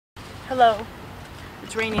Hello.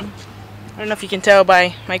 It's raining. I don't know if you can tell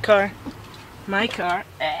by my car. No,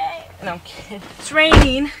 I'm kidding. It's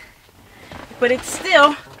raining, but it's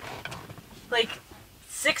still like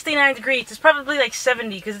 69 degrees. It's probably like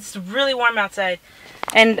 70 because it's really warm outside.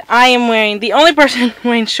 And I am the only person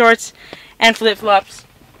wearing shorts and flip-flops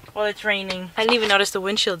while it's raining. I didn't even notice the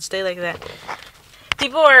windshield stay like that.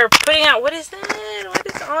 People are putting out, what is that? What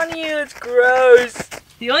is on you? It's gross.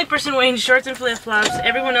 The only person wearing shorts and flip-flops,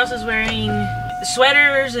 everyone else is wearing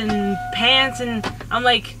sweaters and pants, and I'm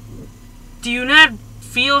like, do you not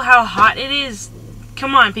feel how hot it is?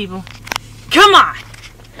 Come on, people. Come on!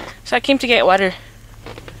 So I came to get water.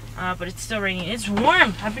 But it's still raining. It's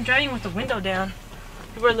warm. I've been driving with the window down.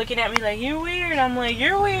 People are looking at me like, you're weird. I'm like,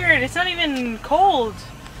 you're weird. It's not even cold.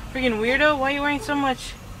 Freaking weirdo. Why are you wearing so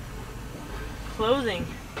much clothing?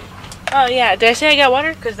 Oh yeah, did I say I got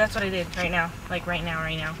water? Because that's what I did right now. Like right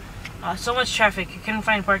now. So much traffic. I couldn't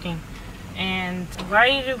find parking. And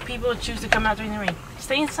why do people choose to come out during the rain?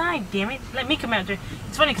 Stay inside, damn it. Let me come out during.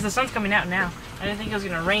 It's funny because the sun's coming out now. I didn't think it was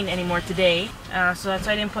going to rain anymore today. So that's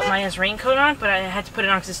why I didn't put Maya's raincoat on. But I had to put it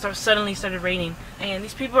on because it suddenly started raining. And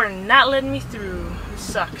these people are not letting me through. This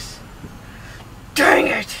sucks. Dang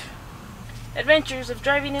it! Adventures of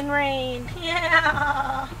driving in rain.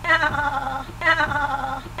 Yeah,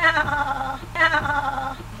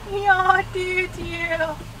 dude,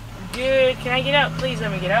 yeah. Dude, can I get out? Please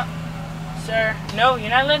let me get out. Sir, no, you're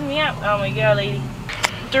not letting me out. Oh my god, lady.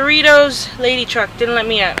 Doritos lady truck didn't let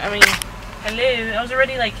me out. I mean, hello. I was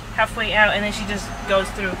already like halfway out and then she just goes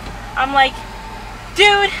through. I'm like,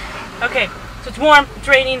 dude. Okay, so it's warm, it's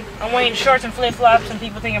raining, I'm wearing shorts and flip-flops and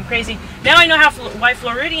people think I'm crazy. Now I know why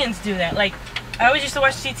Floridians do that. Like, I always used to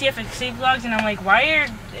watch CTFXC vlogs and I'm like, why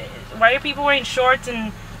are people wearing shorts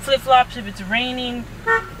and flip-flops if it's raining?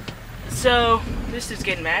 So, this is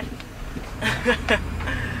getting mad.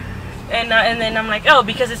 And then I'm like, oh,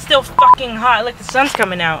 because it's still fucking hot. Look, the sun's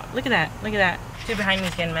coming out. Look at that. Look at that. Dude behind me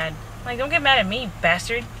is getting mad. I'm like, don't get mad at me,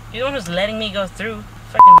 bastard. You're the one who's letting me go through.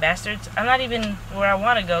 Fucking bastards. I'm not even where I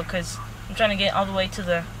want to go because I'm trying to get all the way to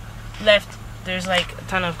the left. There's like a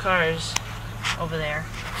ton of cars over there.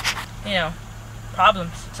 You know,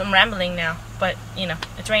 problems. So I'm rambling now. But, you know,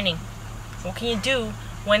 it's raining. What can you do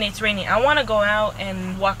when it's raining? I want to go out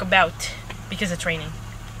and walk about because it's raining.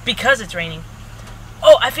 Because it's raining.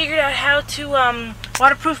 Oh, I figured out how to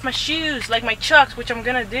waterproof my shoes, like my Chucks, which I'm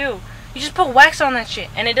gonna do. You just put wax on that shit,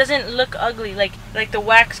 and it doesn't look ugly. Like the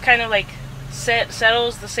wax kind of like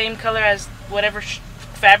settles the same color as whatever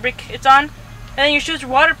fabric it's on, and then your shoes are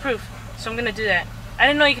waterproof. So I'm gonna do that. I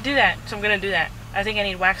didn't know you could do that, so I'm gonna do that. I think I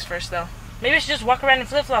need wax first, though. Maybe I should just walk around in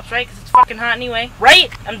flip-flops, right? Because it's fucking hot anyway. Right?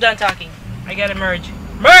 I'm done talking. I gotta merge.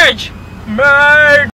 Merge! Merge!